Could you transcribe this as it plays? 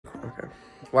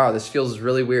Wow, this feels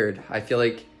really weird. I feel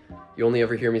like you only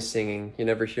ever hear me singing. You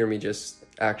never hear me just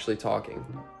actually talking.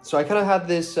 So I kind of had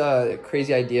this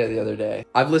crazy idea the other day.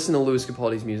 I've listened to Lewis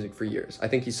Capaldi's music for years. I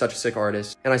think he's such a sick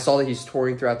artist. And I saw that he's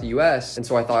touring throughout the US. And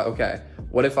so I thought, okay,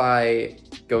 what if I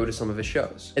go to some of his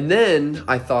shows? And then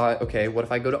I thought, okay, what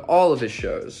if I go to all of his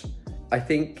shows? I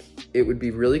think it would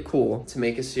be really cool to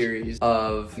make a series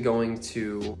of going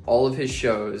to all of his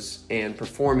shows and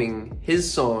performing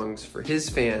his songs for his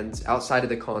fans outside of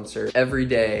the concert every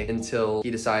day until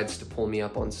he decides to pull me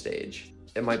up on stage.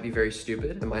 It might be very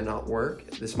stupid, it might not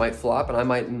work, this might flop, and I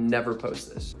might never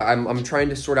post this. I'm trying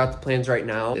to sort out the plans right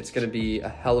now. It's gonna be a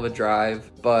hell of a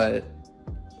drive, but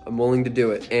I'm willing to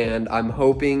do it. And I'm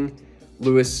hoping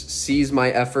Lewis sees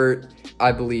my effort.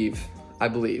 I believe.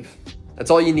 That's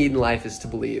all you need in life, is to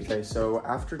believe. Okay, so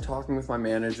after talking with my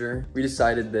manager, we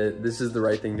decided that this is the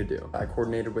right thing to do. I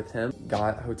coordinated with him,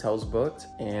 got hotels booked,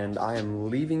 and I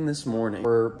am leaving this morning.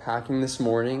 We're packing this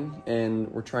morning, and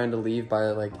we're trying to leave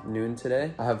by like noon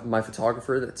today. I have my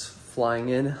photographer that's flying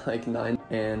in like 9,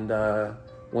 and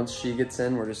once she gets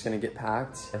in, we're just gonna get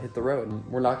packed and hit the road. And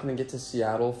we're not gonna get to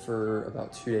Seattle for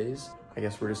about 2 days. I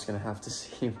guess we're just gonna have to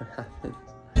see what happens.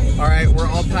 All right, we're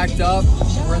all packed up.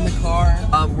 We're in the car.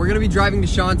 We're gonna be driving to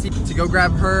Shanti to go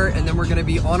grab her, and then we're gonna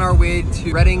be on our way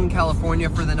to Redding, California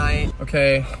for the night.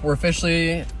 Okay, we're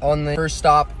officially on the first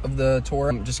stop of the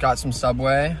tour. Just got some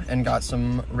Subway and got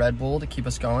some Red Bull to keep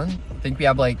us going. I think we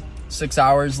have like 6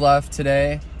 hours left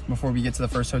today before we get to the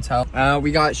first hotel.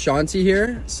 We got Shanti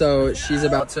here, so she's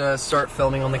about to start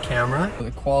filming on the camera.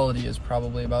 The quality is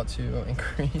probably about to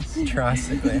increase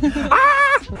drastically.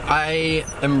 I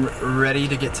am ready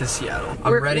to get to Seattle.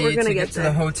 I'm ready to get to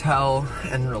the hotel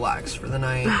and relax for the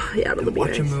night. Yeah, that'll be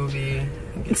watch nice. A movie.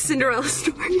 Cinderella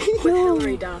story with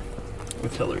Hilary Duff.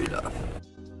 With Hilary Duff.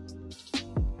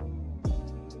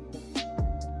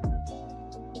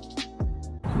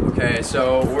 Okay,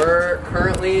 so we're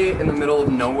currently in the middle of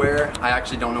nowhere. I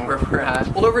actually don't know where we're at.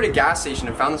 Pulled over to a gas station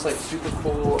and found this like super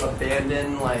cool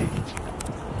abandoned like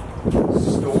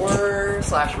store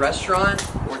slash restaurant.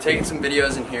 We're taking some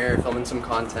videos in here, filming some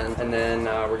content, and then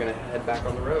we're gonna head back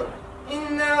on the road.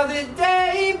 And now the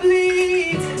day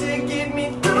bleeds to get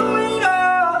me through it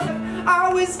all.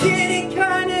 I was getting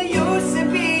kinda used to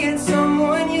being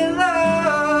someone you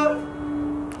love.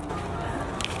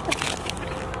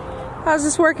 How's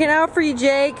this working out for you,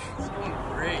 Jake? It's going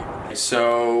great.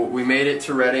 So we made it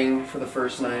to Redding for the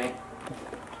first night.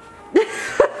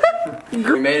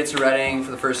 We made it to Redding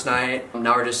for the first night.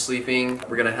 Now we're just sleeping.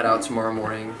 We're gonna head out tomorrow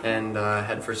morning and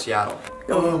head for Seattle.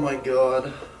 Oh my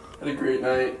god. Had a great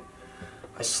night.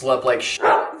 I slept like shit.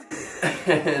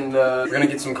 And we're gonna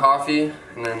get some coffee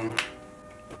and then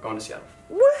going to Seattle.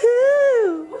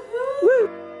 Woohoo! Woo!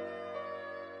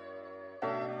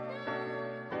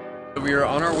 We were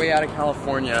on our way out of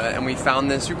California and we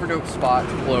found this super dope spot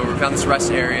to pull over. We found this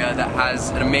rest area that has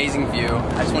an amazing view.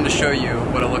 I just wanted to show you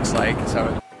what it looks like.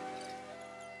 So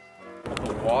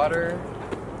the water,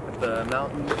 the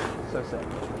mountain, so sick.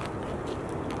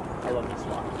 I love this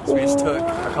spot. So we just took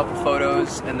a couple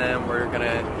photos and then we're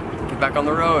gonna get back on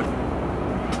the road.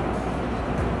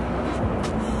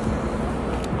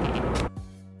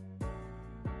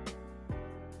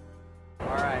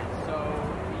 Alright, so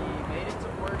we made it to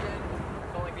Oregon.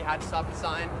 I felt like we had to stop the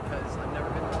sign because I've never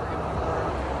been to Oregon before.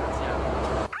 Yeah.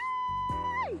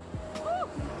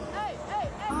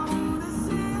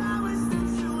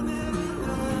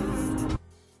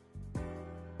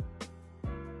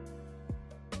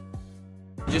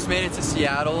 We just made it to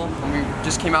Seattle, and we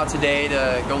just came out today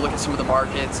to go look at some of the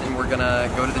markets, and we're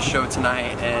gonna go to the show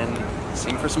tonight and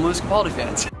sing for some Lewis Capaldi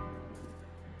fans.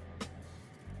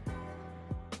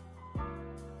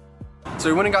 So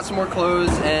we went and got some more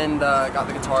clothes and got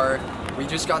the guitar. We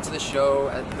just got to the show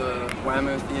at the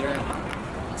Whammo Theater.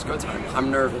 It's go time.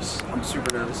 I'm nervous. I'm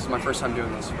super nervous. This is my first time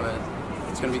doing this, but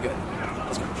it's gonna be good.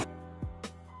 Let's go.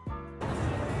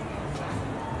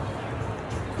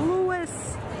 Lewis!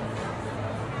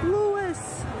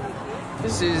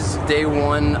 This is day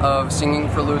one of singing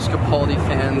for Lewis Capaldi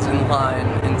fans in line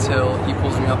until he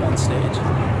pulls me up on stage.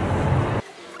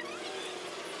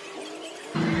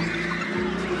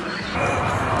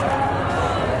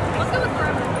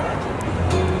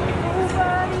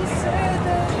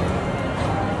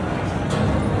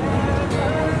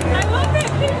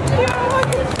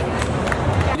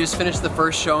 We just finished the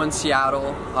first show in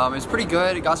Seattle. It was pretty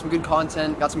good. It got some good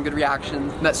content, got some good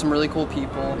reactions, met some really cool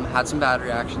people, had some bad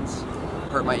reactions.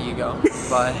 Hurt my ego.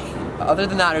 But other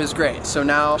than that, it was great. So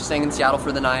now staying in Seattle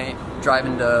for the night,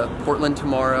 driving to Portland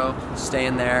tomorrow,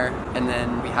 staying there, and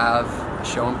then we have a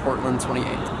show in Portland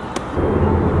 28th.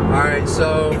 Alright,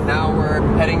 so now we're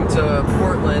heading to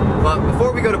Portland, but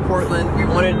before we go to Portland, we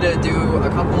wanted to do a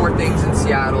couple more things in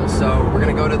Seattle. So we're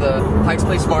gonna go to the Pike's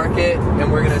Place Market,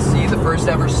 and we're gonna see the first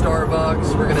ever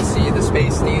Starbucks, we're gonna see the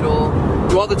Space Needle,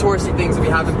 do all the touristy things that we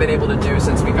haven't been able to do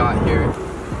since we got here.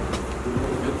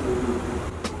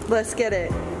 Let's get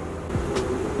it.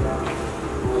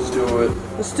 Let's do it.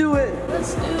 Let's do it.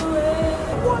 Let's do it.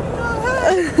 What the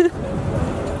heck?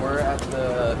 We're at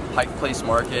the Pike Place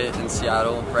Market in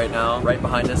Seattle right now. Right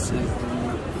behind us is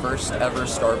the first ever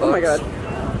Starbucks. Oh my god.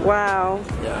 Wow.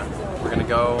 Yeah. We're gonna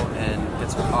go and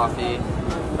get some coffee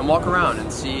and walk around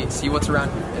and see what's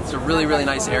around here. It's a really, really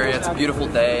nice area. It's a beautiful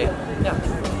day. Yeah.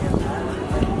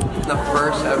 The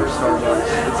first ever Starbucks.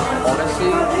 It's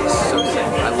honestly so sick.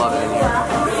 I love it in here.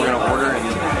 We're gonna order and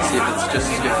see if it's just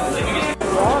as good.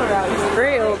 Water out is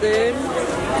real, dude.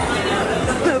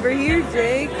 Over here,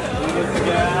 Jake.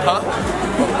 Huh?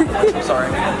 I'm sorry.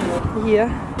 Yeah.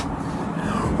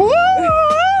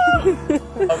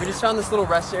 We just found this little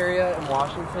rest area in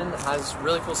Washington that has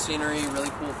really cool scenery, really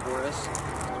cool forests.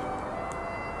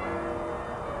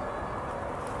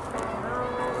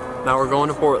 Now we're going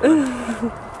to Portland.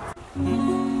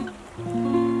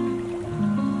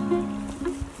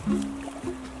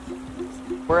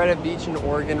 We're at a beach in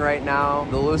Oregon right now.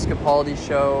 The Louis Capaldi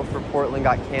show for Portland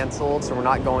got canceled, so we're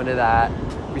not going to that.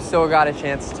 We still got a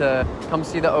chance to come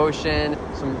see the ocean,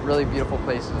 some really beautiful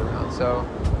places around. So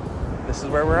this is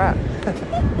where we're at.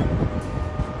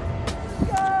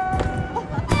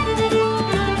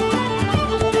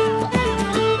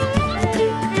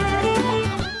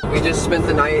 We just spent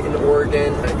the night in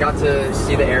Oregon. I got to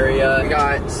see the area. We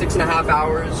got 6.5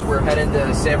 hours. We're heading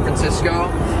to San Francisco.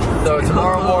 So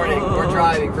tomorrow morning, we're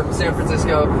driving from San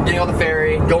Francisco, getting on the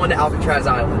ferry, going to Alcatraz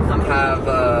Island. I have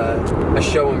a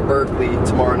show in Berkeley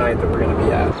tomorrow night that we're gonna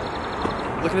be at.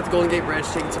 Looking at the Golden Gate Bridge,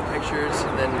 taking some pictures,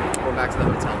 and then going back to the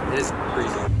hotel. It is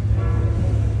crazy.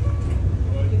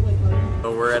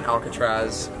 So we're at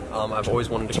Alcatraz. I've always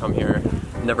wanted to come here,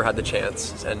 never had the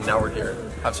chance, and now we're here.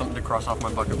 I have something to cross off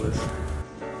my bucket list.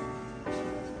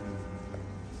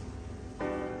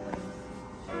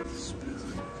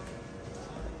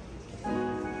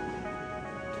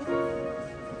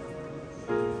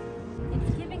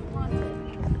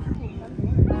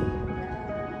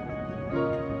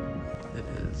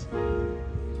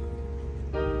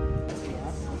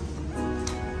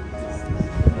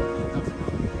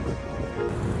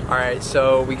 Alright,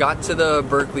 so we got to the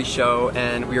Berkeley show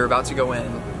and we were about to go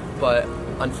in, but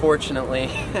unfortunately,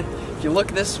 if you look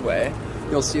this way,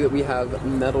 you'll see that we have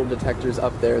metal detectors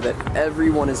up there that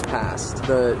everyone has passed.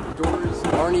 The doors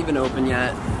aren't even open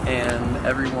yet, and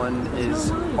everyone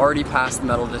is already past the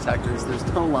metal detectors. There's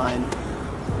no line.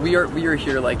 We are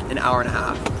here like an hour and a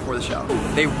half before the show.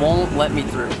 They won't let me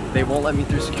through. They won't let me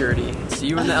through security. See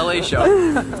you in the LA show.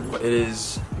 It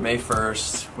is May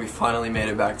 1st. We finally made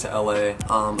it back to LA.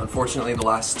 Unfortunately, the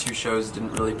last two shows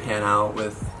didn't really pan out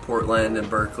with Portland and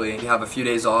Berkeley. We have a few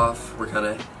days off. We're kind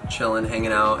of chilling,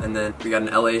 hanging out, and then we got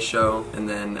an LA show, and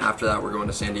then after that we're going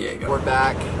to San Diego. We're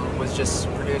back. Was just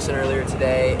producing earlier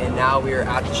today, and now we are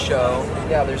at the show.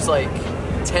 Yeah, there's like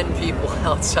 10 people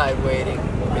outside waiting.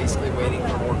 We're basically waiting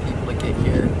for more people to get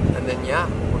here, and then yeah,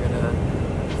 we're gonna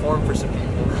perform for some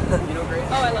people. You know Grace?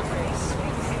 Oh, I love Grace.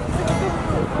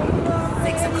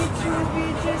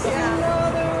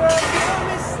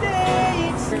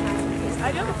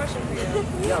 I do have a question for you.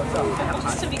 Yeah, what's up?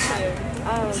 Just to be clear,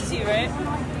 this is you, right?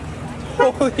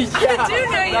 Holy shit! I do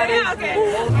know you. Yeah, okay.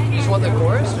 You just want the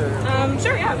chorus, or?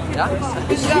 Sure, yeah. Yeah?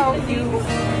 Without you,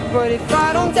 but if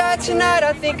I don't die tonight,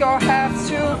 I think I'll have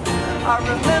to. I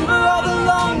remember all the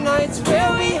long nights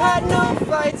where we had no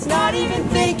fights, not even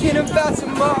thinking about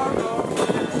tomorrow.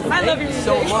 I love your music.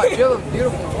 So much. You have a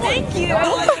beautiful voice. Thank you. I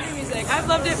love your music. I've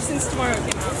loved it since Tomorrow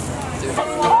came out.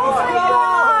 Oh my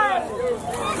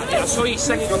God! Yeah, I saw you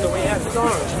singing on the way out. Do you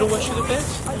know what should have been?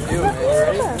 You, man, you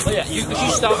ready? Oh yeah, you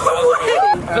start. I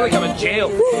feel like I'm in jail.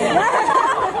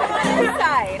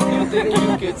 You think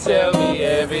you could tell me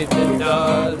everything,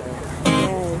 darling?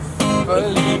 But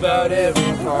leave out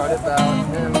every part about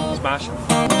him. Smash it.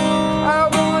 I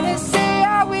wanna say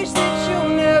I wish that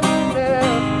you never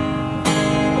left.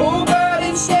 Oh, but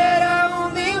instead I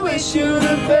only wish you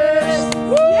the best.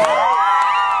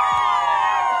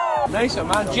 Nice one,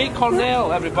 man. Jake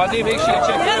Cornell, everybody. Make sure you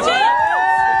check it out.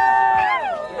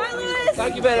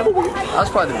 Thank you very much. That was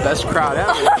probably the best crowd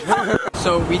ever.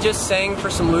 So we just sang for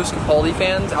some Louis Capaldi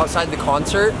fans outside the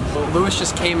concert. Louis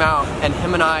just came out and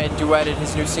him and I duetted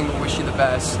his new single, Wish You the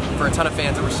Best, for a ton of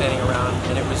fans that were standing around,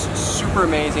 and it was super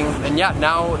amazing. And yeah,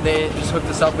 now they just hooked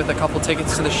us up with a couple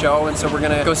tickets to the show, and so we're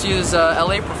gonna go see his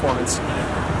LA performance.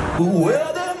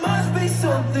 Well,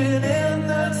 something in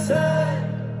the time.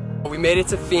 We made it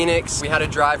to Phoenix. We had a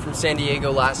drive from San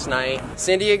Diego last night.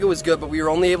 San Diego was good, but we were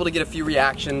only able to get a few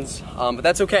reactions, but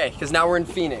that's okay, because now we're in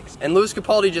Phoenix. And Louis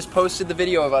Capaldi just posted the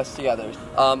video of us together.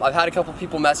 I've had a couple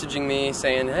people messaging me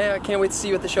saying, hey, I can't wait to see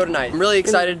you at the show tonight. I'm really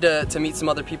excited to meet some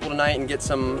other people tonight and get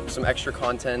some extra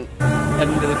content.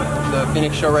 Heading to the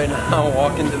Phoenix show right now,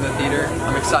 walk into the theater.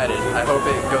 I'm excited. I hope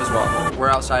it goes well. We're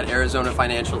outside Arizona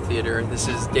Financial Theater. This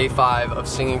is day 5 of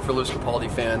Singing for Louis Capaldi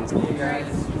fans. Hey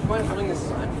guys, do you mind holding this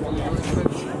sign for me really quick?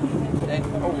 Hey.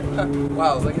 Oh,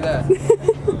 wow, look at that.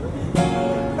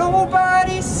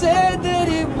 Nobody said that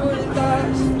it would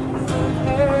last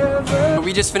forever.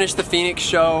 We just finished the Phoenix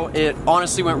show. It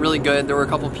honestly went really good. There were a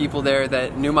couple people there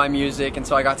that knew my music, and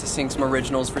so I got to sing some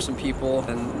originals for some people,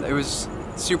 and it was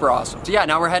super awesome. So yeah,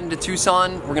 now we're heading to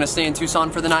Tucson. We're gonna stay in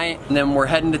Tucson for the night, and then we're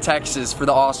heading to Texas for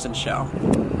the Austin show.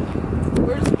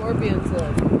 Where's Scorpions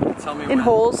live? Tell me In when.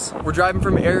 holes. We're driving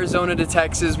from Arizona to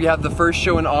Texas. We have the first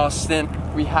show in Austin.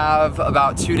 We have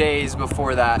about 2 days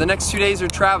before that. The next 2 days are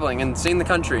traveling and seeing the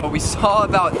country. But we saw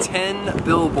about 10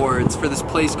 billboards for this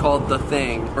place called The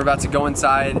Thing. We're about to go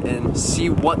inside and see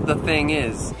what The Thing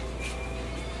is.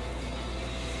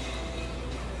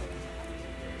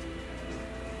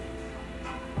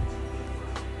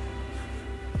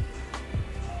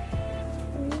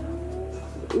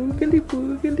 Oogly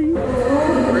boogly.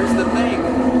 Where's The Thing?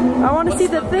 I want to see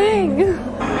the thing.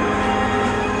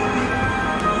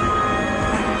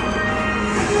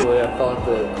 I thought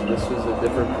that this was a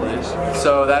different place.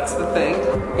 So that's The Thing.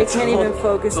 I can't even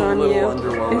focus on you.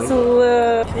 Underwhelming. It's a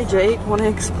little... Hey Jake, want to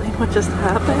explain what just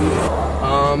happened?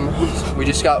 We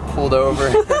just got pulled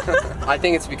over. I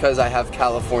think it's because I have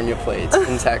California plates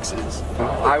in Texas.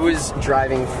 I was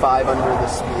driving 5 under the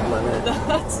speed limit.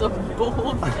 That's a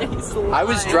bold-faced lie. I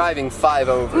was driving 5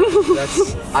 over.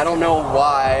 I don't know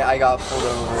why I got pulled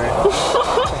over.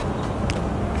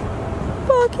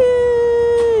 Bucky!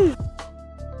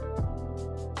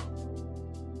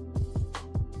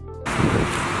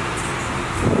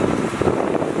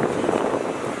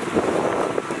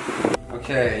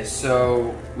 Okay,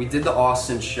 so we did the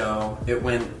Austin show. It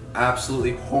went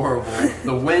absolutely horrible.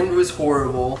 The wind was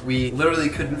horrible. We literally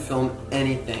couldn't film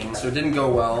anything, so it didn't go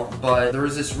well. But there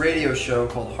was this radio show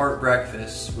called Heart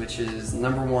Breakfast, which is the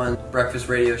 #1 breakfast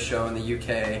radio show in the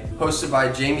UK, hosted by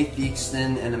Jamie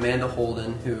Theakston and Amanda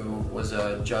Holden, who was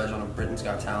a judge on Britain's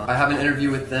Got Talent. I have an interview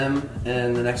with them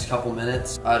in the next couple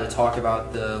minutes to talk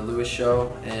about the Louis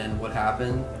show and what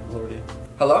happened. Lordy.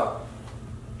 Hello?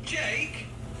 Jake?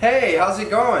 Hey, how's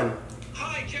it going?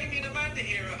 Hi, Jamie and Amanda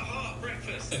here at Heart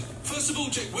Breakfast. First of all,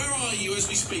 Jake, where are you as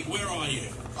we speak? Where are you?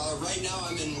 Right now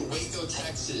I'm in Waco,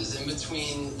 Texas, in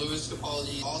between Louis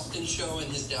Capaldi's Austin show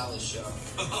and his Dallas show.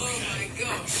 Oh my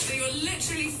gosh, so you're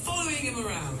literally following him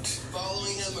around?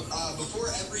 Following him, before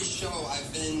every show,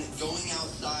 I've been going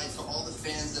outside to all the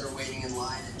fans that are waiting in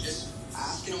line and just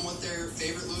asking them what their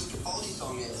favorite Louis Capaldi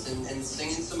song is and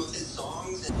singing some of his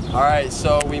songs. Alright,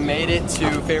 so we made it to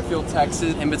Fairfield,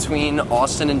 Texas, in between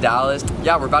Austin and Dallas.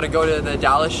 Yeah, we're about to go to the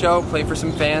Dallas show, play for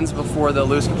some fans before the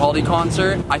Louis Capaldi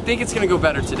concert. I think it's gonna go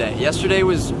better today. Yesterday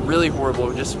was really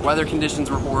horrible, just weather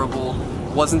conditions were horrible,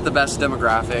 wasn't the best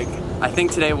demographic. I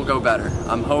think today will go better.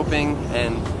 I'm hoping,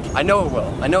 and I know it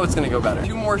will. I know it's gonna go better.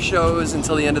 2 more shows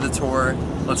until the end of the tour.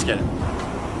 Let's get it.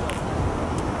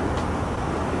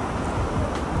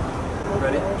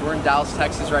 Ready? We're in Dallas,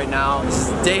 Texas right now. This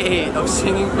is day 8 of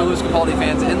Singing for Louis Capaldi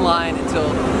fans in line until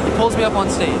he pulls me up on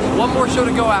stage. 1 more show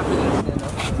to go after this.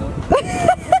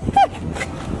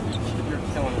 You're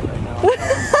killing me right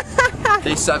now.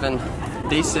 Day 7,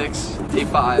 day 6, day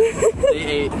 5, day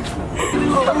 8.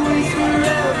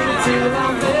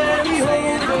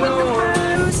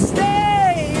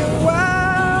 Stay a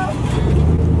while.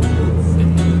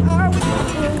 I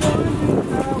wonder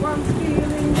how I'm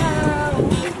feeling now.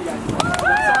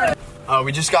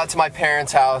 We just got to my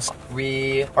parents' house.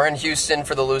 We are in Houston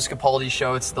for the Louis Capaldi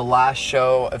show. It's the last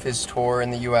show of his tour in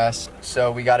the US,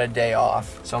 so we got a day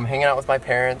off. So I'm hanging out with my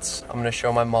parents. I'm gonna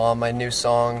show my mom my new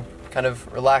song, kind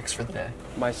of relax for the day.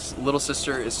 My little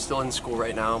sister is still in school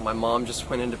right now. My mom just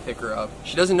went in to pick her up.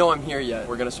 She doesn't know I'm here yet.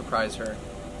 We're gonna surprise her.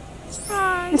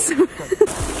 Surprise!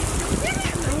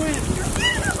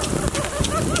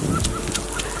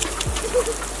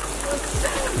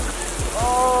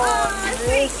 Oh,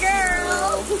 sweet girl.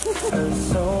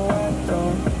 So I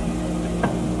don't.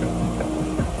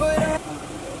 But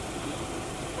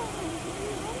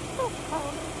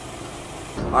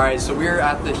Alright, so we're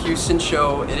at the Houston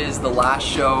show. It is the last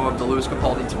show of the Lewis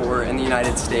Capaldi tour in the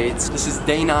United States. This is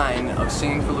day 9 of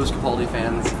singing for Lewis Capaldi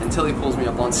fans until he pulls me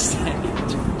up on stage.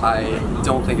 I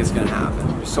don't think it's gonna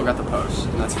happen. We still got the post,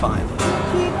 and that's fine.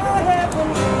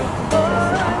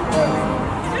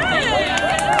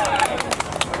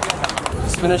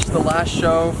 Just finished the last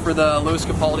show for the Lewis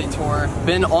Capaldi tour.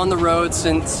 Been on the road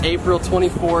since April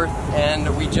 24th,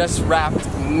 and we just wrapped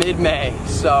mid-May,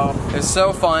 so it was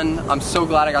so fun. I'm so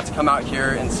glad I got to come out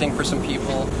here and sing for some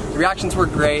people. The reactions were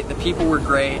great, the people were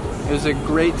great. It was a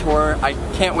great tour. I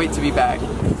can't wait to be back.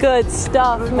 Good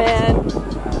stuff, man.